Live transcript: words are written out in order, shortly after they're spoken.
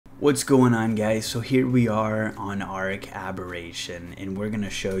What's going on, guys? So here we are on ARK Aberration, and we're gonna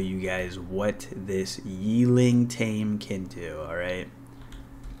show you guys what this Yi Ling tame can do. All right,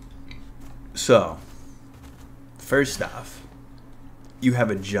 so first off, you have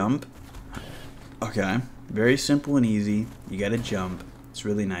a jump. Okay, very simple and easy. You got a jump. It's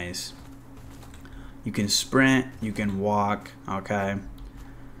really nice. You can sprint, you can walk. Okay,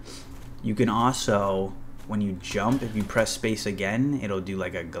 you can also, when you jump, if you press space again, it'll do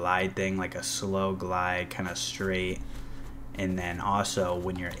like a glide thing, like a slow glide, kind of straight. And then also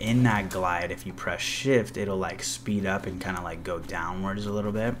when you're in that glide, if you press shift, it'll like speed up and kind of like go downwards a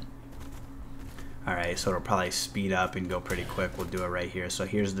little bit. All right, so it'll probably speed up and go pretty quick. We'll do it right here. So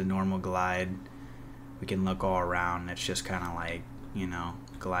here's the normal glide. We can look all around. It's just kind of like, you know,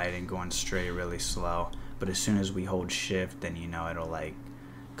 gliding, going straight really slow. But as soon as we hold shift, then you know it'll like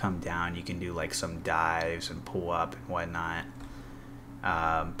come down. You can do like some dives and pull up and whatnot.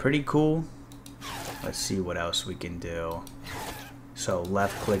 Pretty cool. Let's see what else we can do. So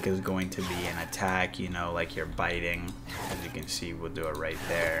left click is going to be an attack, you know, like you're biting. As you can see, we'll do it right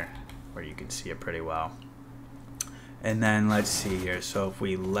there where you can see it pretty well. And then let's see here. So if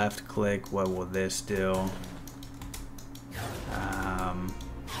we left click, what will this do?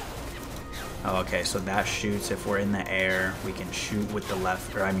 Oh, okay, so that shoots. If we're in the air, we can shoot with the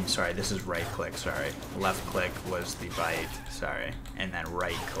left, or I mean, sorry, this is right click, sorry. Left click was the bite, sorry. And then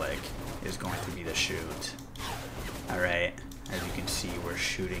right click is going to be the shoot. All right, as you can see, we're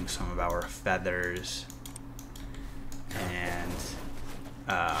shooting some of our feathers. And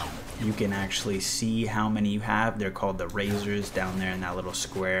you can actually see how many you have. They're called the razors down there in that little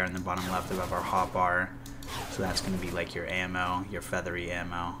square in the bottom left above our hotbar. So that's going to be like your ammo, your feathery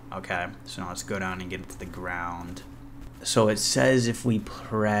ammo. Okay, so now let's go down and get it to the ground. So it says if we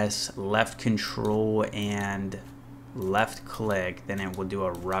press left control and left click, then it will do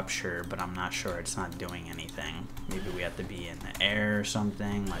a rupture, but I'm not sure. It's not doing anything. Maybe we have to be in the air or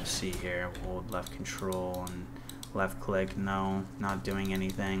something. Let's see here. Hold left control and left click. No, not doing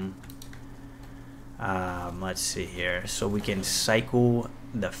anything. Let's see here. So we can cycle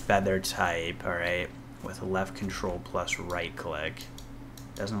the feather type, all right, with left control plus right click.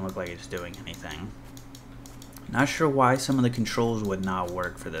 Doesn't look like it's doing anything. Not sure why some of the controls would not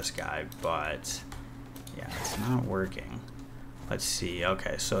work for this guy, but yeah, it's not working. Let's see.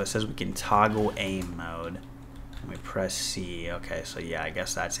 Okay, so it says we can toggle aim mode. And we press C. Okay, so yeah, I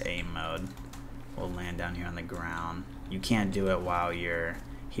guess that's aim mode. We'll land down here on the ground. You can't do it while you're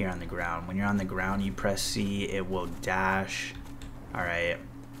here on the ground. When you're on the ground, you press C, it will dash. All right.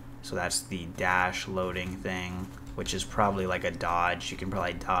 So that's the dash loading thing, which is probably like a dodge. You can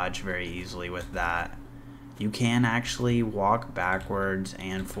probably dodge very easily with that. You can actually walk backwards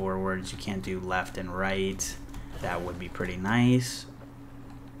and forwards. You can't do left and right. That would be pretty nice.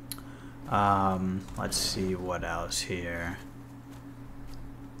 Let's see what else here.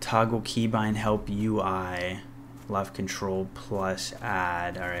 Toggle keybind help UI. Left control plus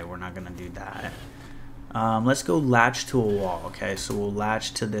add. All right, we're not gonna do that. Let's go latch to a wall. Okay, so we'll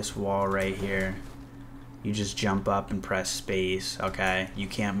latch to this wall right here. You just jump up and press space. Okay, you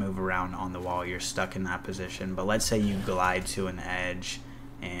can't move around on the wall. You're stuck in that position. But let's say you glide to an edge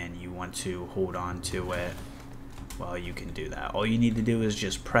and you want to hold on to it. Well, you can do that. All you need to do is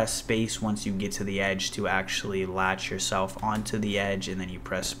just press space once you get to the edge to actually latch yourself onto the edge, and then you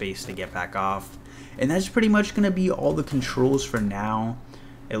press space to get back off. And that's pretty much going to be all the controls for now.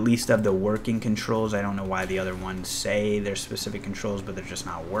 At least of the working controls. I don't know why the other ones say they're specific controls, but they're just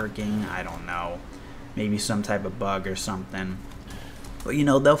not working. I don't know. Maybe some type of bug or something. But you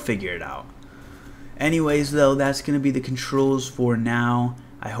know, they'll figure it out. Anyways, though, that's going to be the controls for now.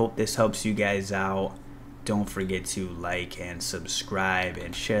 I hope this helps you guys out. Don't forget to like and subscribe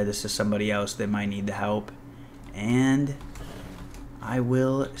and share this to somebody else that might need the help. And I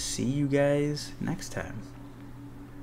will see you guys next time.